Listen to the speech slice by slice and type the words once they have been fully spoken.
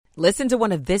Listen to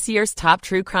one of this year's top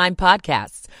true crime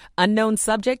podcasts. Unknown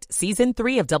Subject, Season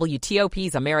 3 of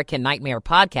WTOP's American Nightmare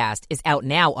podcast is out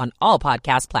now on all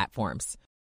podcast platforms.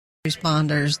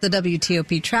 Responders, the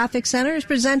WTOP Traffic Center is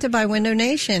presented by Window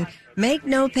Nation. Make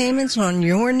no payments on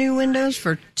your new windows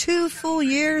for 2 full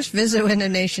years. Visit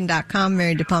windownation.com.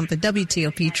 Mary DePomp, the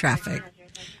WTOP Traffic.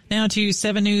 Now to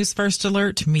 7 News First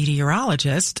Alert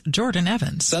meteorologist Jordan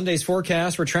Evans. Sunday's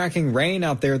forecast, we're tracking rain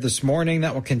out there this morning.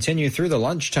 That will continue through the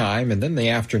lunchtime and then the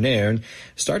afternoon.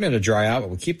 Starting to dry out, but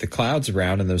we'll keep the clouds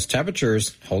around and those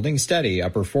temperatures holding steady,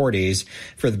 upper 40s.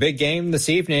 For the big game this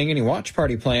evening, any watch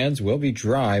party plans will be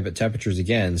dry, but temperatures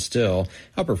again still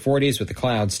upper 40s with the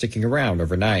clouds sticking around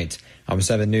overnight. I'm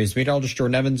 7 News meteorologist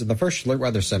Jordan Evans in the First Alert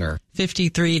Weather Center.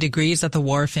 53 degrees at the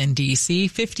Wharf in D.C.,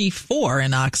 54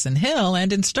 in Oxon Hill,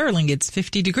 and in Sterling it's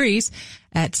 50 degrees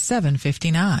at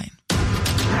 7:59.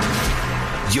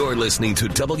 You're listening to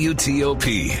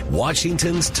WTOP,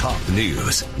 Washington's top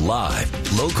news,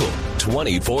 live, local,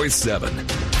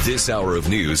 24/7. This hour of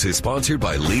news is sponsored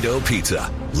by Lido Pizza.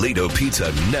 Lido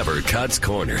Pizza never cuts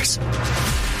corners.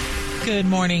 Good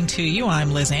morning to you.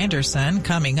 I'm Liz Anderson.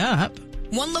 Coming up,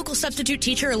 one local substitute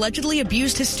teacher allegedly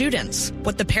abused his students.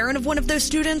 What the parent of one of those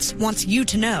students wants you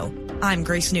to know. I'm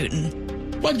Grace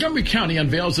Newton. Montgomery County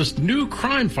unveils this new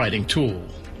crime-fighting tool.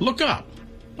 Look up.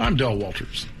 I'm Del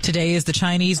Walters. Today is the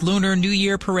Chinese Lunar New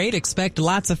Year parade. Expect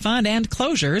lots of fun and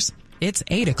closures. It's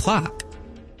 8 o'clock.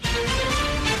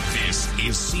 This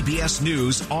is CBS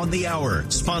News on the Hour,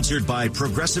 sponsored by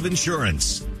Progressive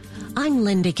Insurance. I'm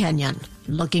Linda Kenyon.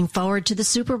 Looking forward to the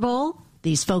Super Bowl?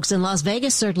 These folks in Las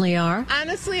Vegas certainly are.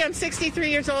 Honestly, I'm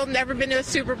 63 years old, never been to a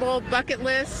Super Bowl bucket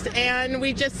list, and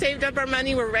we just saved up our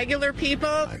money. We're regular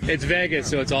people. It's Vegas,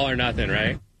 so it's all or nothing,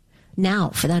 right? Now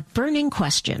for that burning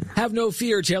question. Have no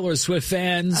fear, Taylor Swift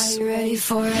fans. Are you ready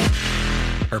for it?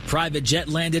 Her private jet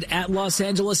landed at Los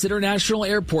Angeles International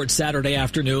Airport Saturday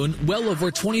afternoon, well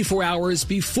over 24 hours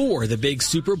before the big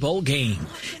Super Bowl game.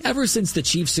 Ever since the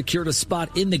Chiefs secured a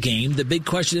spot in the game, the big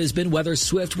question has been whether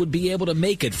Swift would be able to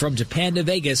make it from Japan to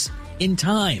Vegas in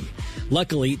time.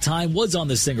 Luckily, time was on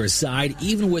the singer's side,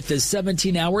 even with the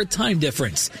 17-hour time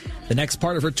difference. The next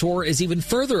part of her tour is even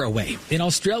further away in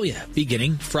Australia,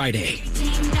 beginning Friday.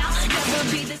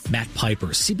 Matt Piper,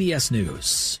 CBS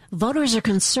News. Voters are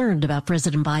concerned about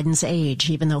President Biden's age,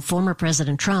 even though former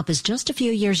President Trump is just a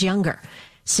few years younger.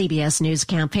 CBS News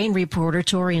campaign reporter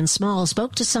Torian Small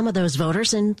spoke to some of those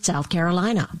voters in South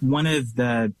Carolina. One of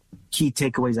the key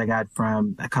takeaways I got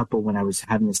from a couple when I was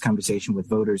having this conversation with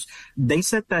voters, they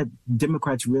said that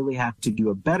Democrats really have to do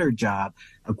a better job,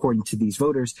 according to these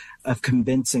voters, of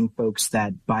convincing folks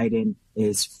that Biden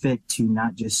is fit to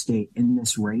not just stay in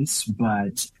this race,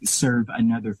 but serve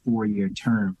another 4-year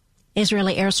term.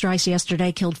 Israeli airstrikes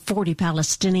yesterday killed 40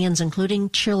 Palestinians, including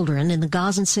children, in the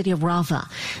Gazan city of Rafah.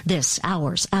 This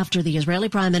hours after the Israeli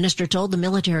prime minister told the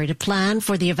military to plan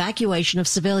for the evacuation of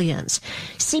civilians.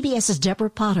 CBS's Deborah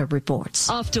Potter reports.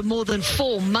 After more than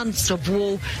 4 months of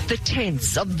war, the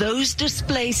tents of those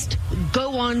displaced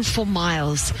go on for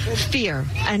miles. Fear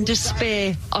and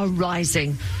despair are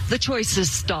rising. The choice is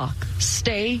stark: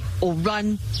 stay or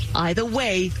run. Either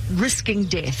way, risking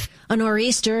death. A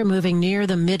nor'easter moving near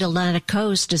the mid-Atlantic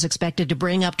coast is expected to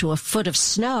bring up to a foot of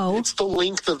snow. It's the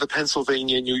length of the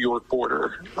Pennsylvania-New York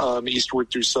border,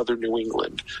 eastward through southern New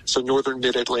England. So northern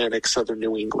mid-Atlantic, southern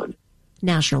New England.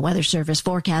 National Weather Service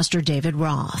forecaster David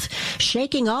Roth.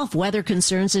 Shaking off weather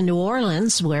concerns in New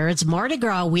Orleans, where it's Mardi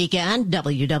Gras weekend,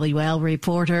 WWL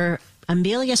reporter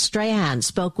Amelia Strahan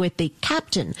spoke with the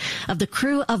captain of the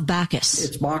crew of Bacchus.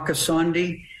 It's Bacchus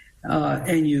Sunday,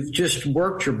 and you've just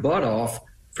worked your butt off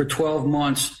for 12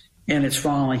 months, and it's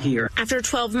finally here. After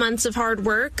 12 months of hard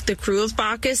work, the crew of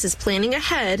Bacchus is planning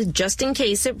ahead just in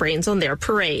case it rains on their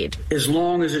parade. As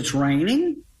long as it's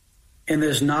raining, and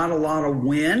there's not a lot of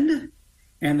wind,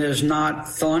 and there's not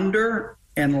thunder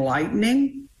and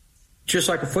lightning, just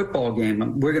like a football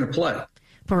game, we're going to play.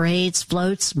 Parades,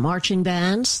 floats, marching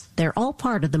bands, they're all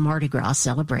part of the Mardi Gras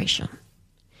celebration.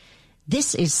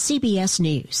 This is CBS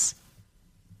News.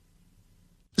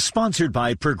 Sponsored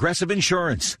by Progressive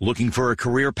Insurance. Looking for a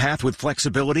career path with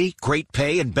flexibility, great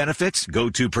pay, and benefits? Go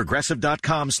to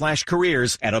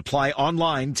progressive.com/careers and apply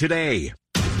online today.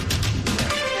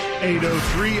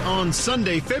 8:03 on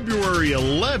Sunday, February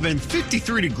 11th,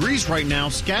 53 degrees right now.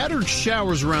 Scattered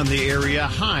showers around the area,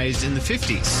 highs in the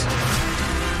 50s.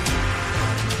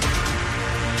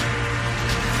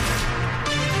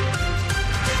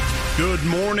 Good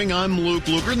morning, I'm Luke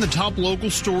Luger, and the top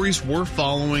local stories we're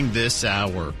following this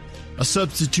hour. A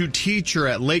substitute teacher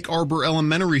at Lake Arbor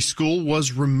Elementary School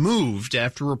was removed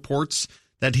after reports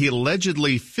that he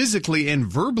allegedly physically and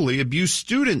verbally abused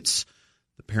students.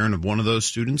 The parent of one of those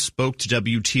students spoke to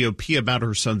WTOP about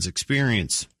her son's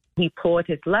experience. He pulled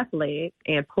his left leg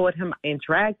and pulled him and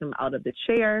dragged him out of the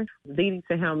chair, leading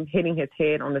to him hitting his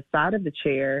head on the side of the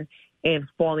chair and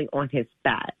falling on his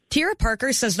back. Tierra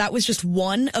Parker says that was just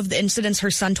one of the incidents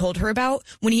her son told her about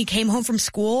when he came home from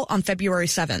school on February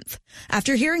 7th.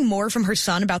 After hearing more from her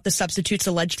son about the substitute's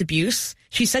alleged abuse,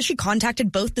 she says she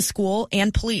contacted both the school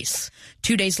and police.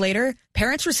 2 days later,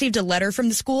 parents received a letter from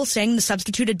the school saying the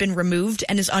substitute had been removed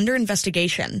and is under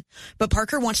investigation. But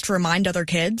Parker wants to remind other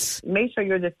kids. Make sure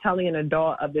you're just telling an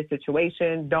adult of the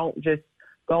situation. Don't just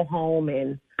go home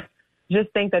and just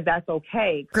think that that's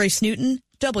okay. Grace Newton,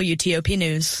 WTOP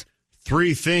News.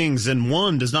 3 things and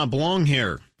one does not belong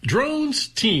here. Drones,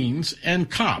 teens, and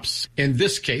cops. In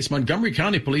this case, Montgomery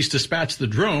County Police dispatched the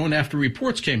drone after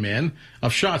reports came in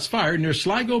of shots fired near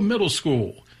Sligo Middle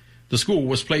School. The school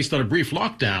was placed on a brief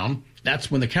lockdown.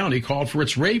 That's when the county called for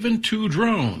its Raven 2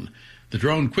 drone. The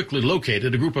drone quickly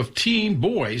located a group of teen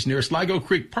boys near Sligo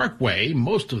Creek Parkway,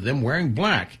 most of them wearing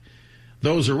black.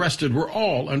 Those arrested were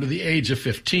all under the age of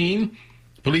 15.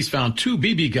 Police found 2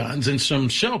 BB guns and some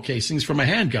shell casings from a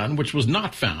handgun, which was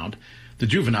not found. The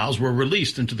juveniles were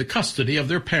released into the custody of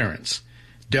their parents.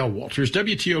 Del Walters,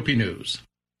 WTOP News.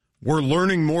 We're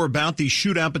learning more about the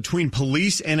shootout between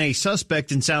police and a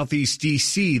suspect in Southeast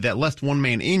D.C. that left one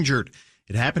man injured.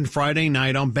 It happened Friday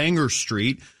night on Bangor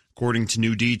Street. According to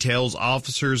new details,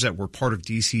 officers that were part of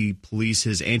D.C.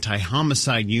 Police's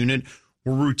anti-homicide unit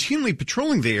were routinely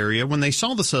patrolling the area when they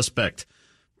saw the suspect.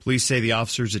 Police say the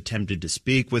officers attempted to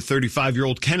speak with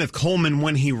 35-year-old Kenneth Coleman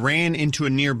when he ran into a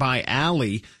nearby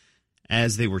alley.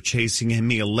 As they were chasing him,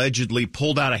 he allegedly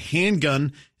pulled out a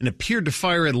handgun and appeared to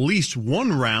fire at least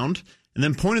one round and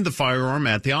then pointed the firearm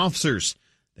at the officers.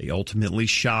 They ultimately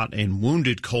shot and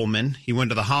wounded Coleman. He went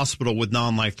to the hospital with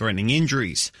non-life-threatening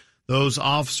injuries. Those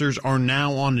officers are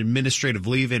now on administrative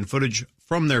leave, and footage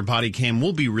from their body cam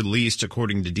will be released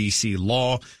according to D.C.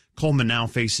 law. Coleman now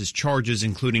faces charges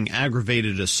including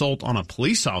aggravated assault on a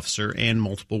police officer and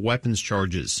multiple weapons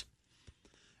charges.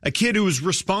 A kid who was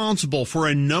responsible for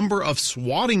a number of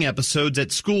swatting episodes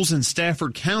at schools in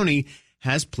Stafford County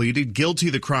has pleaded guilty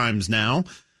to the crimes now.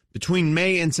 Between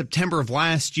May and September of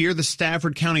last year, the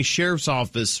Stafford County Sheriff's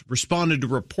Office responded to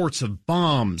reports of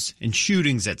bombs and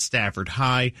shootings at Stafford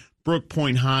High, Brook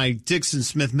Point High, Dixon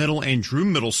Smith Middle, and Drew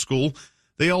Middle School.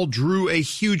 They all drew a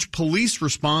huge police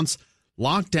response,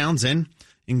 lockdowns, and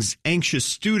anxious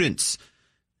students.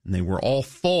 And they were all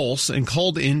false and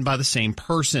called in by the same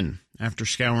person. After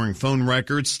scouring phone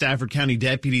records, Stafford County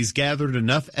deputies gathered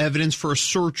enough evidence for a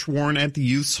search warrant at the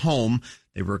youth's home.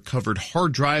 They recovered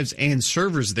hard drives and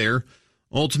servers there.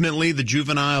 Ultimately, the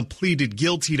juvenile pleaded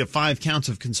guilty to 5 counts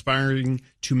of conspiring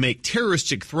to make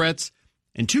terroristic threats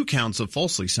and 2 counts of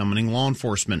falsely summoning law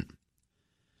enforcement.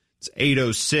 It's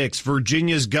 8:06.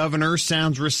 Virginia's governor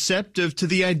sounds receptive to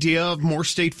the idea of more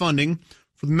state funding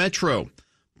for the Metro,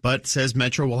 but says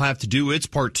Metro will have to do its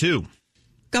part too.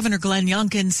 Governor Glenn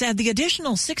Youngkin said the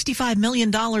additional $65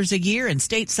 million a year in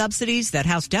state subsidies that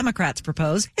House Democrats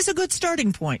propose is a good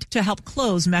starting point to help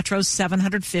close Metro's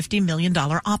 $750 million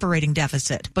operating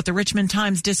deficit. But the Richmond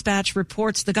Times-Dispatch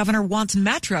reports the governor wants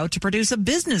Metro to produce a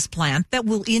business plan that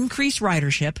will increase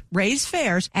ridership, raise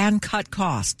fares, and cut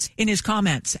costs. In his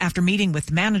comments after meeting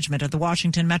with management of the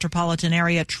Washington Metropolitan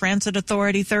Area Transit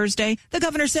Authority Thursday, the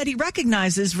governor said he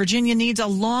recognizes Virginia needs a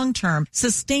long-term,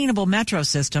 sustainable metro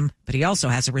system, but he also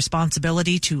has a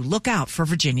responsibility to look out for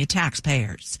Virginia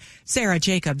taxpayers. Sarah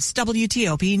Jacobs,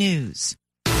 WTOP News.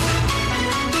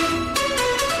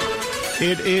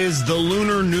 It is the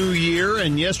Lunar New Year,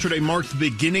 and yesterday marked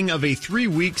the beginning of a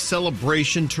 3-week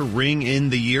celebration to ring in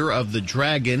the Year of the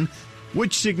Dragon,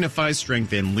 which signifies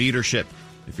strength and leadership.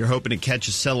 If you're hoping to catch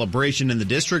a celebration in the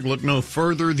district, look no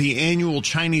further. The annual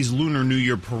Chinese Lunar New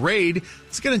Year Parade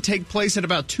is going to take place at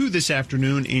about 2 this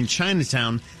afternoon in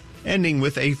Chinatown, ending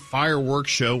with a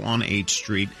fireworks show on 8th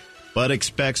Street. But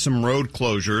expect some road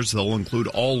closures. They'll include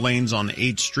all lanes on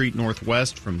 8th Street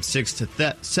Northwest from 6th to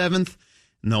 7th,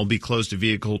 and they'll be closed to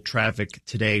vehicle traffic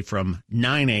today from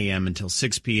 9 a.m. until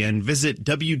 6 p.m. Visit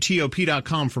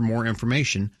WTOP.com for more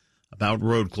information about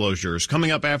road closures. Coming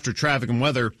up after traffic and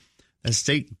weather, a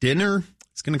steak dinner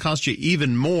is going to cost you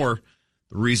even more.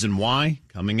 The reason why,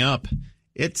 coming up.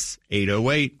 It's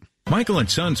 8:08. Michael &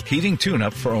 Son's heating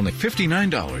tune-up for only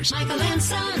 $59. Michael &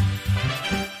 Son.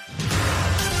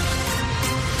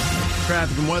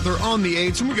 Traffic and weather on the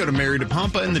 8s, and we go to Mary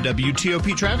DePompa in the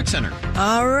WTOP Traffic Center.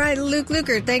 All right, Luke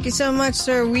Luker, thank you so much,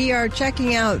 sir. We are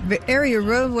checking out area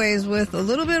roadways with a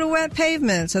little bit of wet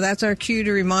pavement, so that's our cue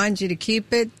to remind you to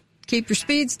keep keep your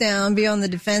speeds down, be on the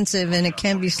defensive, and it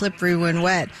can be slippery when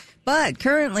wet. But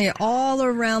currently all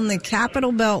around the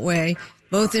Capital Beltway,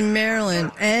 both in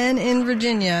Maryland and in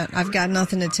Virginia, I've got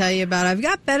nothing to tell you about. I've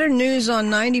got better news on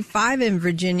 95 in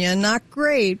Virginia. Not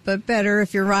great, but better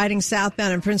if you're riding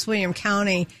southbound in Prince William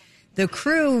County. The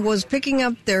crew was picking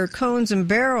up their cones and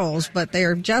barrels, but they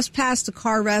are just past the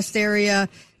car rest area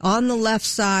on the left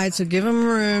side, so give them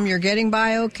room. You're getting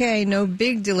by okay. No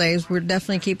big delays. We're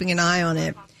definitely keeping an eye on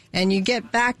it. And you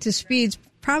get back to speeds,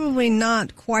 probably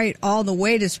not quite all the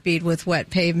way to speed with wet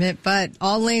pavement, but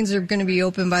all lanes are going to be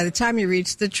open by the time you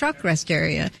reach the truck rest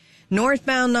area.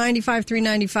 Northbound 95,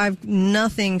 395,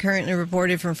 nothing currently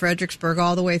reported from Fredericksburg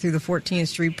all the way through the 14th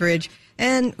Street Bridge.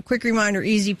 And a quick reminder,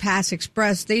 Easy Pass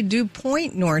Express, they do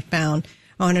point northbound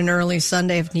on an early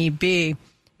Sunday if need be.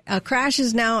 A crash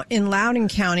is now in Loudoun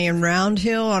County in Round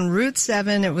Hill on Route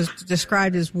 7. It was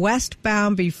described as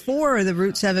westbound before the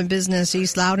Route 7 business,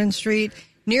 East Loudoun Street,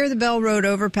 near the Bell Road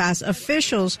overpass.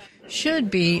 Officials should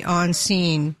be on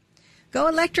scene. Go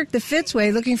electric the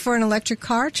Fitzway. Looking for an electric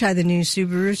car? Try the new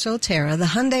Subaru Solterra, the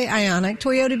Hyundai Ioniq,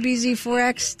 Toyota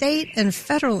BZ4X, state and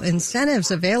federal incentives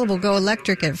available. Go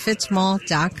electric at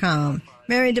fitzmall.com.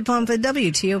 Mary DePompa,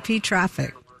 WTOP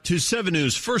Traffic. To 7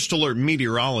 News First Alert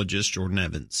meteorologist Jordan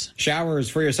Evans. Showers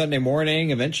for your Sunday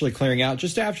morning, eventually clearing out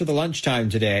just after the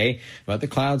lunchtime today. But the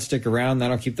clouds stick around.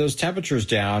 That'll keep those temperatures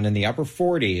down in the upper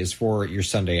 40s for your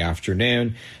Sunday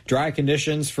afternoon. Dry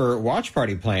conditions for watch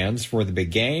party plans for the big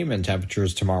game, and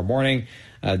temperatures tomorrow morning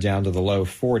down to the low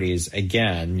 40s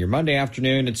again. Your Monday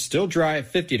afternoon, it's still dry at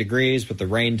 50 degrees, but the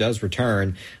rain does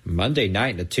return. Monday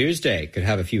night into Tuesday could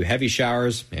have a few heavy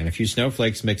showers and a few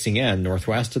snowflakes mixing in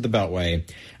northwest of the Beltway.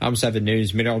 I'm 7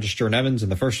 News meteorologist Jordan Evans in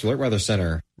the First Alert Weather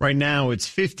Center. Right now, it's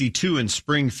 52 in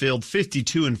Springfield,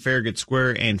 52 in Farragut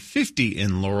Square, and 50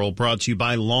 in Laurel. Brought to you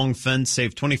by Long Fence.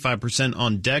 Save 25%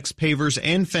 on decks, pavers,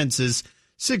 and fences.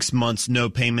 6 months,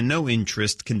 no payment, no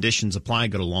interest. Conditions apply.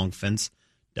 Go to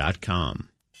longfence.com.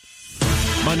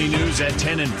 Money news at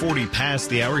 10 and 40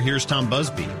 past the hour. Here's Tom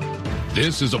Busby.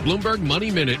 This is a Bloomberg Money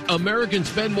Minute. Americans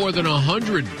spend more than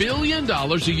 $100 billion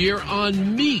a year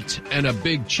on meat, and a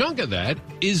big chunk of that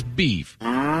is beef.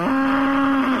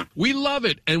 We love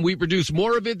it, and we produce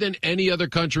more of it than any other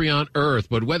country on earth.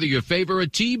 But whether you favor a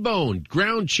T-bone,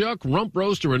 ground chuck, rump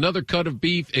roast, or another cut of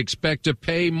beef, expect to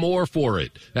pay more for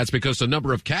it. That's because the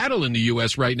number of cattle in the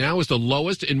U.S. right now is the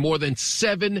lowest in more than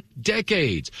 7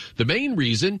 decades. The main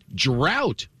reason,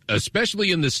 drought,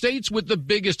 especially in the states with the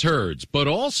biggest herds, but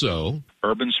also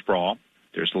urban sprawl.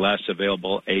 There's less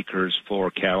available acres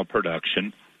for cattle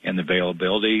production and the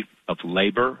availability of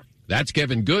labor. That's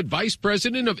Kevin Good, Vice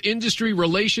President of Industry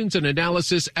Relations and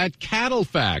Analysis at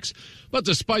CattleFax. But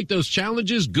despite those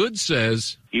challenges, Good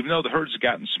says, even though the herds have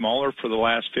gotten smaller for the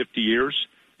last 50 years,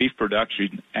 beef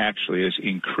production actually has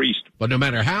increased. But no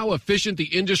matter how efficient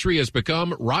the industry has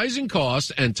become, rising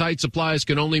costs and tight supplies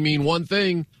can only mean one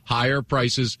thing: higher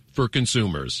prices for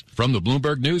consumers. From the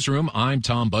Bloomberg Newsroom, I'm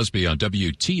Tom Busby on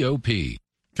WTOP.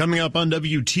 Coming up on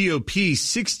WTOP,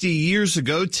 60 years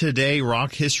ago today,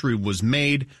 rock history was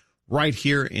made right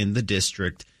here in the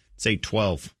district. It's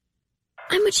 8:12.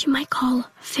 I'm what you might call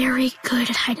very good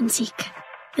at hide and seek.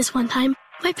 This one time,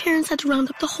 my parents had to round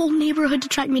up the whole neighborhood to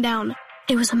track me down.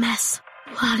 It was a mess.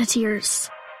 A lot of tears.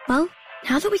 Well,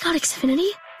 now that we got Xfinity,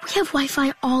 we have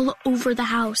Wi-Fi all over the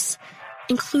house,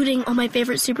 including all my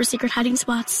favorite super secret hiding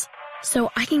spots.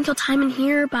 So I can kill time in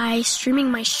here by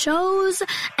streaming my shows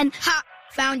and... Ha!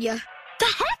 Found ya. The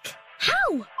heck?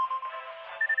 How?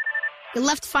 You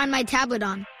left Find My tablet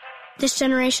on. This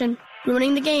generation,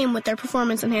 ruining the game with their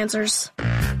performance enhancers.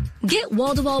 Get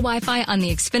wall-to-wall Wi-Fi on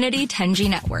the Xfinity 10G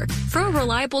network for a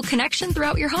reliable connection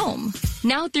throughout your home.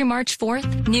 Now through March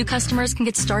 4th, new customers can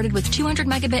get started with 200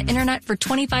 megabit internet for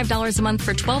 $25 a month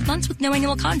for 12 months with no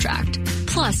annual contract.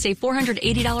 Plus, save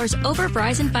 $480 over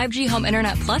Verizon 5G Home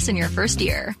Internet Plus in your first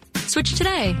year. Switch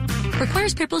today.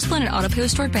 Requires paperless plan and auto-pay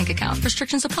with stored bank account.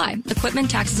 Restrictions apply. Equipment,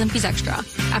 taxes, and fees extra.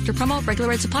 After promo, regular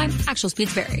rate supply. Actual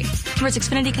speeds vary. Converts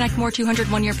Xfinity Connect More 200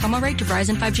 1-year promo rate to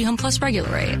Verizon 5G Home Plus regular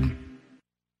rate.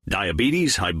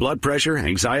 Diabetes, high blood pressure,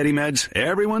 anxiety meds,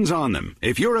 everyone's on them.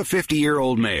 If you're a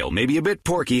 50-year-old male, maybe a bit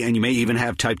porky, and you may even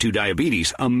have type 2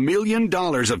 diabetes, $1 million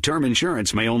of term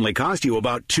insurance may only cost you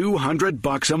about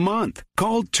 $200 a month.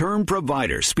 Call Term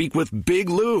Provider. Speak with Big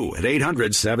Lou at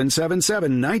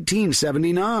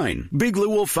 800-777-1979. Big Lou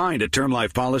will find a term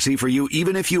life policy for you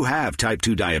even if you have type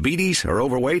 2 diabetes, are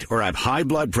overweight, or have high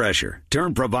blood pressure.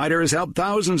 Term Provider has helped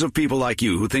thousands of people like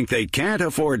you who think they can't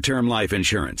afford term life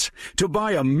insurance. To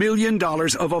buy $1 million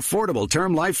of affordable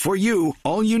term life for you,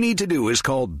 all you need to do is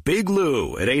call Big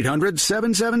Lou at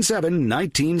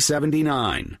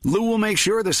 800-777-1979. Lou will make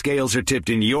sure the scales are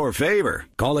tipped in your favor.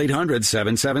 Call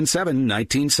 800-777-1979.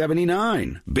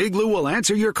 Big Lou will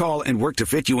answer your call and work to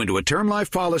fit you into a term life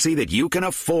policy that you can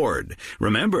afford.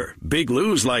 Remember, Big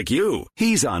Lou's like you.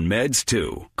 He's on meds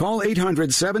too. Call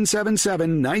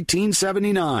 800-777-1979.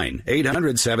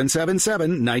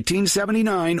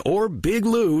 800-777-1979 or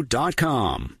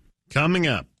biglou.com. Coming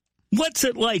up. What's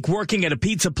it like working at a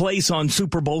pizza place on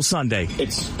Super Bowl Sunday?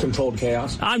 It's controlled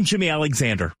chaos. I'm Jimmy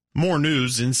Alexander. More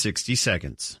news in 60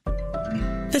 seconds.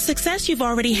 The success you've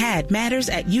already had matters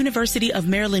at University of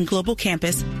Maryland Global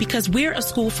Campus because we're a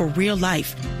school for real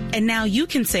life. And now you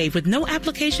can save with no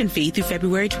application fee through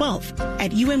February 12th.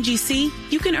 At UMGC,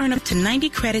 you can earn up to 90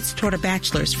 credits toward a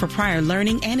bachelor's for prior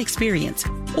learning and experience,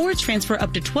 or transfer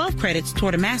up to 12 credits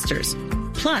toward a master's.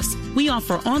 Plus, we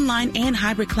offer online and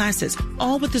hybrid classes,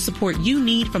 all with the support you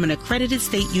need from an accredited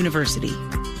state university.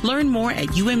 Learn more at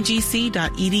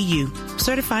umgc.edu.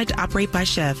 Certified to operate by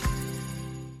Chev.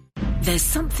 There's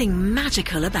something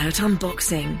magical about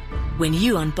unboxing. When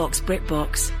you unbox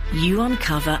BritBox, you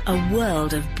uncover a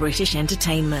world of British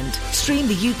entertainment. Stream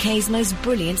the UK's most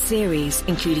brilliant series,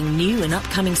 including new and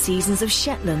upcoming seasons of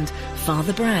Shetland,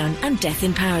 Father Brown, and Death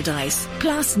in Paradise.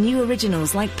 Plus new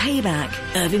originals like Payback,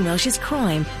 Irving Welsh's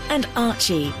Crime, and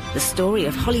Archie, the story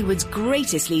of Hollywood's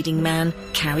greatest leading man,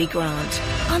 Cary Grant.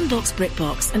 Unbox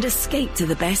BritBox and escape to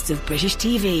the best of British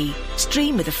TV.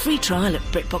 Stream with a free trial at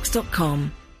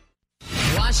BritBox.com.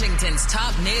 Washington's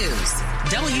top news,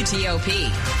 WTOP.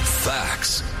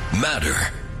 Facts matter.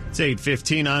 It's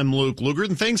 8:15. I'm Luke Luger,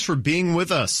 and thanks for being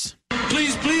with us.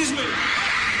 Please me.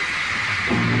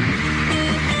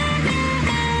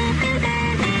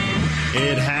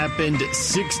 It happened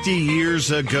 60 years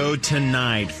ago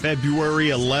tonight, February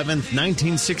 11th,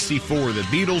 1964. The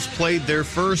Beatles played their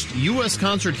first U.S.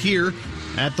 concert here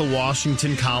at the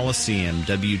Washington Coliseum.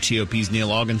 WTOP's Neil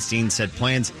Augenstein said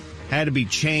plans had to be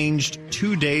changed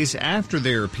 2 days after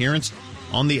their appearance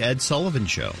on The Ed Sullivan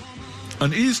Show.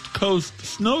 An East Coast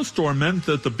snowstorm meant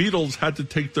that the Beatles had to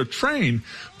take the train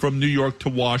from New York to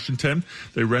Washington.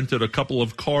 They rented a couple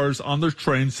of cars on the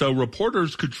train so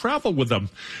reporters could travel with them.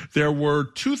 There were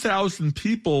 2,000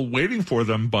 people waiting for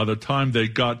them by the time they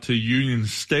got to Union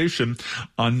Station.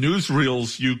 On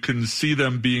newsreels, you can see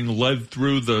them being led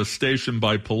through the station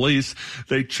by police.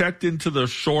 They checked into the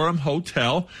Shoreham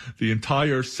Hotel. The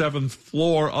entire 7th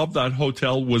floor of that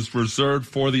hotel was reserved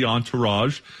for the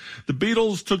entourage. The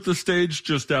Beatles took the stage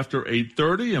just after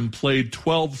 8:30 and played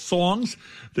 12 songs.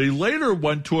 They later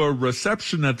went to a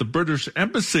reception at the British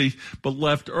Embassy, but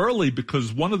left early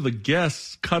because one of the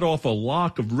guests cut off a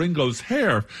lock of Ringo's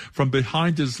hair from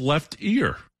behind his left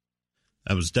ear.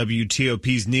 That was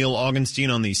WTOP's Neil Augenstein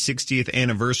on the 60th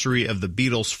anniversary of the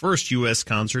Beatles' first U.S.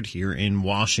 concert here in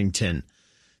Washington.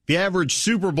 The average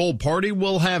Super Bowl party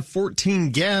will have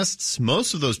 14 guests,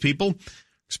 most of those people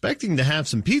expecting to have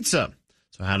some pizza.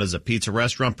 So how does a pizza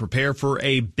restaurant prepare for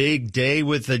a big day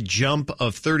with a jump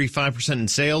of 35% in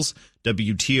sales?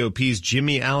 WTOP's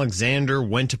Jimmy Alexander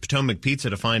went to Potomac Pizza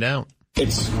to find out.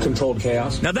 It's controlled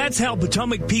chaos. Now that's how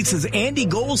Potomac Pizza's Andy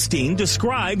Goldstein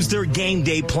describes their game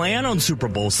day plan on Super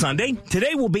Bowl Sunday.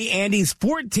 Today will be Andy's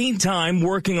 14th time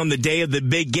working on the day of the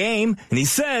big game, and he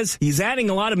says he's adding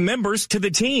a lot of members to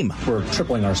the team. We're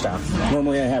tripling our staff.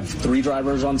 Normally I have 3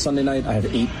 drivers on Sunday night. I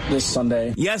have 8 this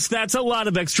Sunday. Yes, that's a lot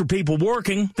of extra people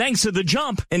working, thanks to the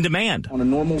jump in demand. On a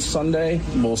normal Sunday,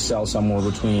 we'll sell somewhere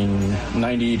between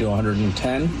 90 to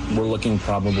 110. We're looking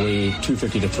probably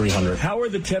 250 to 300. How are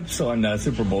the tips on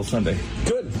Super Bowl Sunday?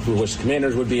 Good. We wish the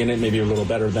Commanders would be in it, maybe a little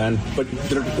better then, but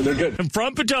they're good. And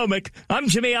from Potomac, I'm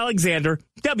Jimmy Alexander,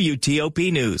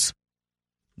 WTOP News.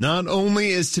 Not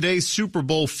only is today Super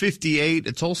Bowl 58,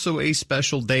 it's also a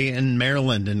special day in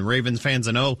Maryland. And Ravens fans,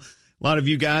 I know a lot of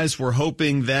you guys were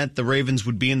hoping that the Ravens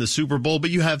would be in the Super Bowl, but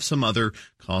you have some other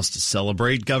cause to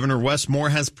celebrate. Governor Wes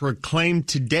Moore has proclaimed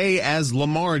today as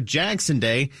Lamar Jackson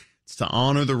Day. It's to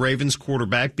honor the Ravens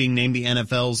quarterback being named the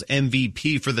NFL's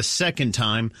MVP for the second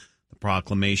time. The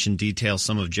proclamation details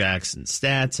some of Jackson's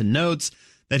stats and notes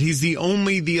that he's the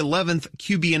 11th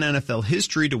QB in NFL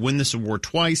history to win this award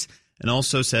twice, and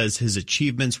also says his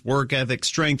achievements, work ethic,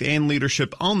 strength, and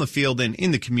leadership on the field and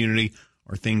in the community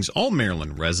are things all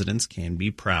Maryland residents can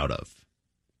be proud of.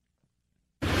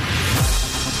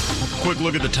 Quick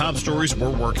look at the top stories we're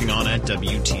working on at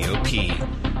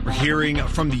WTOP. We're hearing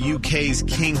from the UK's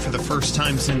king for the first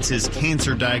time since his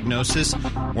cancer diagnosis.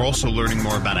 We're also learning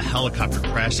more about a helicopter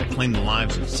crash that claimed the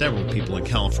lives of several people in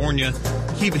California.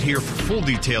 Keep it here for full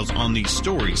details on these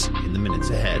stories in the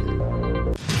minutes ahead.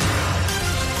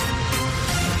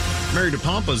 Mary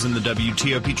DePompa's in the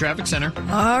WTOP Traffic Center.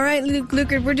 All right, Luke,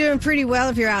 we're doing pretty well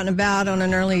if you're out and about on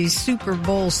an early Super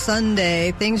Bowl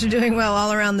Sunday. Things are doing well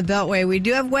all around the Beltway. We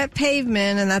do have wet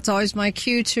pavement, and that's always my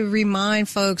cue to remind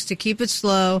folks to keep it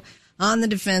slow, on the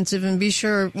defensive, and be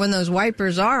sure when those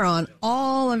wipers are on,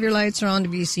 all of your lights are on to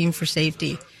be seen for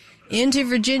safety. Into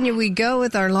Virginia we go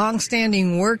with our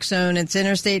long-standing work zone. It's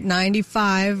Interstate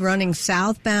 95 running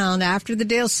southbound after the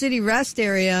Dale City Rest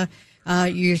area.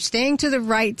 You're staying to the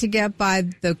right to get by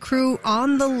the crew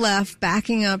on the left,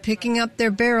 backing up, picking up their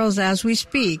barrels as we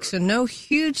speak. So no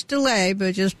huge delay,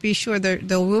 but just be sure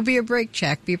there will be a brake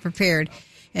check. Be prepared.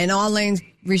 And all lanes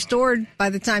restored by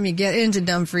the time you get into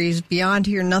Dumfries. Beyond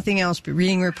here, nothing else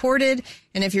being reported.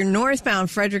 And if you're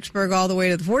northbound Fredericksburg all the way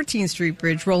to the 14th Street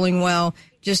Bridge, rolling well.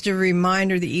 Just a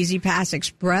reminder, the Easy Pass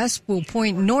Express will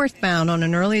point northbound on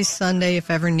an early Sunday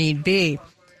if ever need be.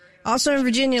 Also in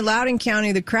Virginia, Loudoun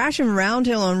County, the crash in Round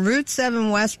Hill on Route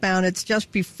 7 westbound. It's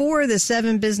just before the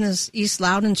 7 Business East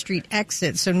Loudoun Street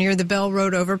exit, so near the Bell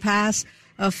Road overpass.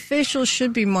 Officials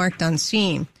should be marked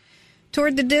unseen.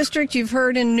 Toward the district, you've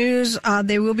heard in news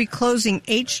they will be closing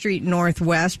 8th Street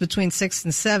Northwest between 6th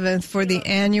and 7th for the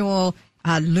annual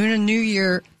Lunar New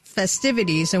Year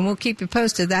festivities, and we'll keep you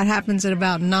posted. That happens at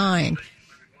about 9.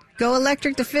 Go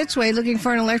electric to Fitzway. Looking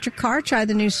for an electric car? Try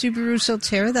the new Subaru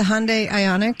Solterra, the Hyundai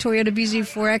Ioniq, Toyota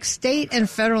BZ4X. State and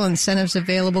federal incentives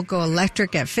available. Go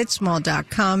electric at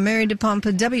fitzmall.com. Mary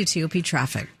DePompa, WTOP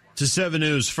Traffic. To 7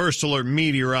 News First Alert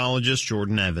meteorologist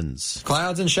Jordan Evans.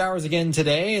 Clouds and showers again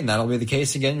today, and that'll be the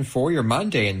case again for your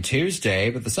Monday and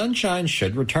Tuesday, but the sunshine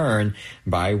should return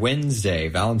by Wednesday.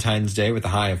 Valentine's Day with a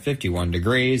high of 51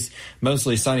 degrees.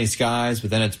 Mostly sunny skies, but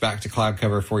then it's back to cloud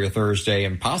cover for your Thursday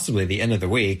and possibly the end of the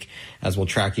week, as we'll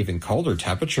track even colder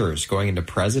temperatures going into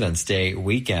President's Day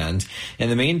weekend. In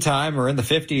the meantime, we're in the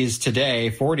 50s today,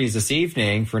 40s this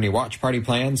evening for any watch party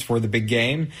plans for the big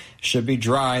game. Should be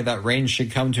dry. That rain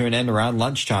should come to an end around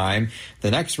lunchtime.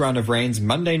 The next round of rains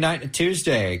Monday night and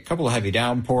Tuesday. A couple of heavy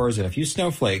downpours and a few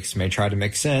snowflakes may try to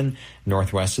mix in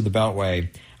northwest of the Beltway.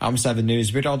 I'm 7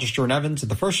 News meteorologist Jordan Evans at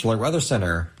the First Alert Weather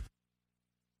Center.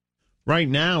 Right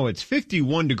now, it's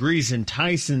 51 degrees in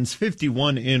Tysons,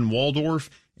 51 in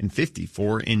Waldorf, and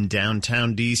 54 in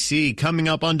downtown D.C. Coming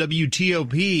up on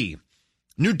WTOP,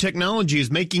 new technology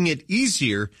is making it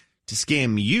easier to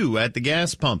scam you at the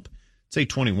gas pump. It's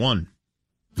 8:21.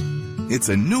 It's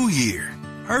a new year.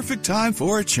 Perfect time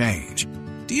for a change.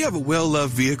 Do you have a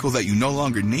well-loved vehicle that you no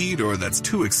longer need or that's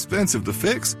too expensive to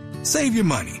fix? Save your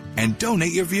money and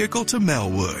donate your vehicle to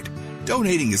Melwood.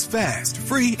 Donating is fast,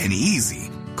 free, and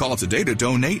easy. Call today to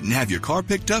donate and have your car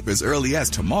picked up as early as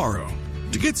tomorrow.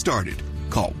 To get started,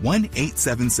 call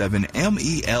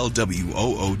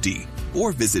 1-877-MELWOOD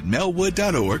or visit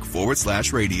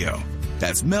melwood.org/radio.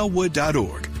 That's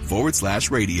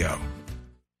melwood.org/radio.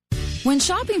 When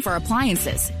shopping for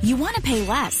appliances, you want to pay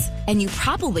less, and you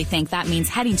probably think that means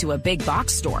heading to a big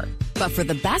box store. But for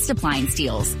the best appliance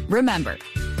deals, remember,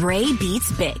 Bray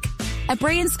beats big. At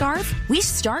Bray & Scarf, we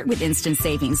start with instant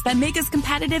savings that make us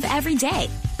competitive every day.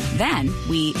 Then,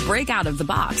 we break out of the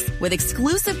box with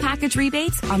exclusive package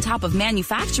rebates on top of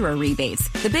manufacturer rebates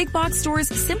the big box stores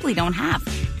simply don't have.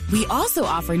 We also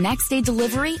offer next-day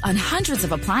delivery on hundreds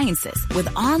of appliances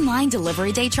with online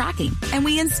delivery day tracking, and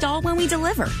we install when we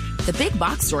deliver. The big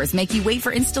box stores make you wait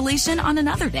for installation on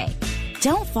another day.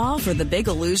 Don't fall for the big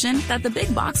illusion that the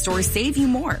big box stores save you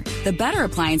more. The better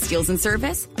appliance deals and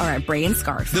service are at Bray &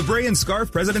 Scarf. The Bray &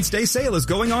 Scarf President's Day sale is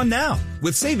going on now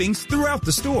with savings throughout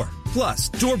the store. Plus,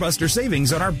 doorbuster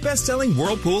savings on our best-selling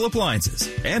Whirlpool appliances.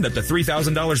 And up to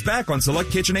 $3,000 back on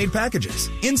select KitchenAid packages.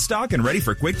 In stock and ready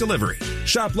for quick delivery.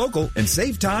 Shop local and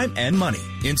save time and money.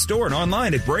 In store and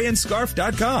online at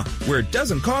brayandscarf.com, where it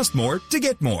doesn't cost more to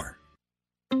get more.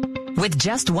 With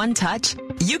just one touch,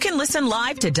 you can listen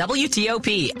live to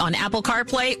WTOP on Apple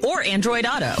CarPlay or Android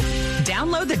Auto.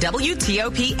 Download the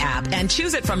WTOP app and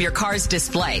choose it from your car's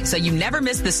display so you never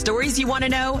miss the stories you want to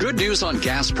know. Good news on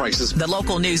gas prices. The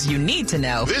local news you need to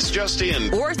know. This just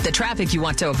in. Or the traffic you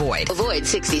want to avoid. Avoid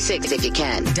 66 if you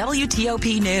can.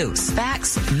 WTOP News.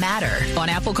 Facts matter on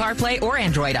Apple CarPlay or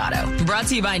Android Auto. Brought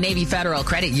to you by Navy Federal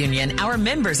Credit Union. Our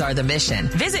members are the mission.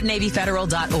 Visit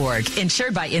NavyFederal.org.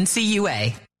 Insured by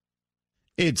NCUA.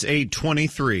 It's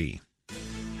 8:23.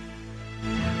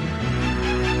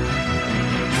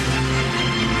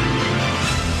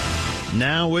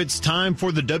 Now it's time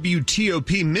for the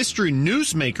WTOP Mystery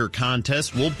Newsmaker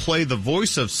Contest. We'll play the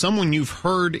voice of someone you've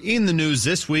heard in the news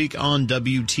this week on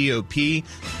WTOP.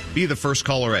 Be the first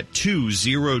caller at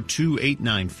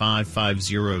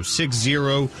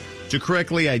 202-895-5060 to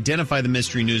correctly identify the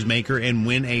Mystery Newsmaker and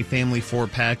win a family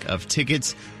 4-pack of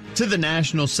tickets to the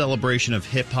National Celebration of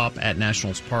Hip Hop at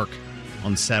Nationals Park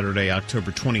on Saturday, October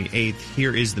 28th.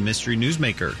 Here is the Mystery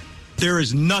Newsmaker. There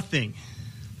is nothing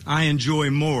I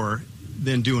enjoy more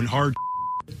than doing hard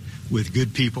with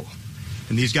good people.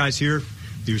 And these guys here,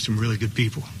 they're some really good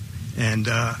people. And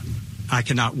I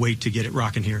cannot wait to get it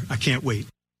rocking here. I can't wait.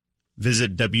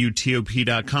 Visit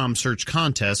WTOP.com, search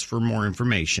contest for more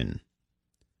information.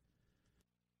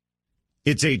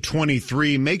 It's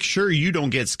 8:23. Make sure you don't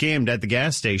get scammed at the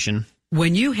gas station.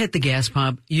 When you hit the gas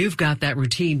pump, you've got that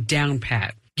routine down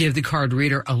pat. Give the card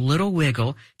reader a little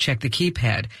wiggle, check the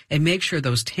keypad, and make sure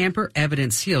those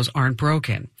tamper-evident seals aren't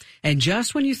broken. And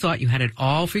just when you thought you had it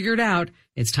all figured out,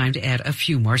 it's time to add a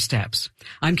few more steps.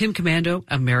 I'm Kim Commando,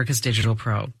 America's Digital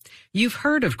Pro. You've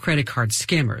heard of credit card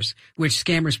skimmers, which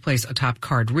scammers place atop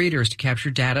card readers to capture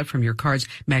data from your card's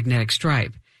magnetic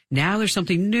stripe. Now there's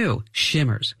something new,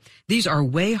 shimmers. These are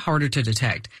way harder to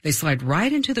detect. They slide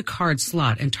right into the card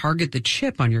slot and target the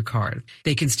chip on your card.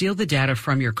 They can steal the data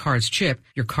from your card's chip,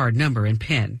 your card number, and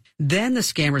PIN. Then the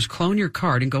scammers clone your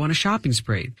card and go on a shopping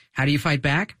spree. How do you fight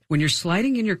back? When you're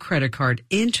sliding in your credit card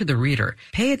into the reader,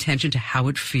 pay attention to how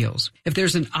it feels. If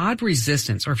there's an odd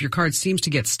resistance or if your card seems to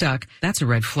get stuck, that's a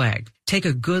red flag. Take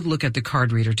a good look at the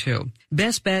card reader, too.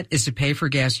 Best bet is to pay for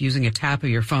gas using a tap of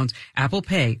your phone's Apple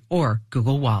Pay or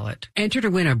Google Wallet. Enter to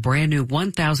win a brand new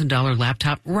 $1,000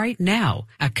 laptop right now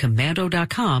at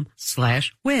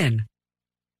commando.com/win.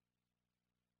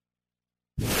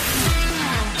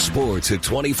 Sports at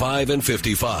 25 and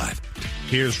 55.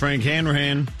 Here's Frank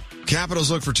Hanrahan. Capitals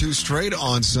look for 2 straight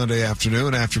on Sunday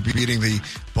afternoon after beating the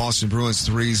Boston Bruins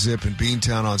 3-0 in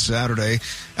Beantown on Saturday.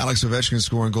 Alex Ovechkin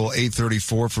scoring goal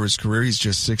 834 for his career. He's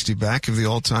just 60 back of the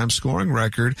all-time scoring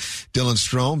record. Dylan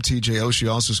Strome, TJ Oshie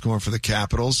also scoring for the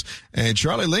Capitals. And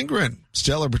Charlie Lindgren,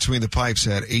 stellar between the pipes,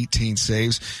 had 18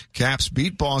 saves. Caps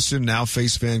beat Boston, now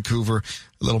face Vancouver.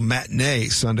 A little matinee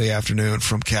Sunday afternoon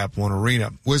from Cap One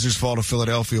Arena. Wizards fall to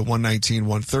Philadelphia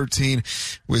 119-113.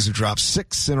 Wizards drop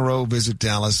 6 in a row. Visit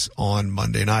Dallas on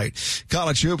Monday night.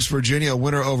 College hoops, Virginia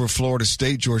winner over Florida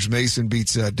State. George Mason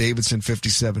beats Davidson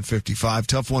 57-55.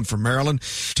 Tough one for Maryland.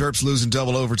 Terps losing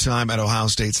double overtime at Ohio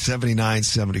State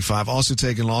 79-75. Also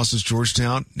taking losses,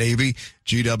 Georgetown, Navy,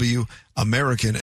 GW, American,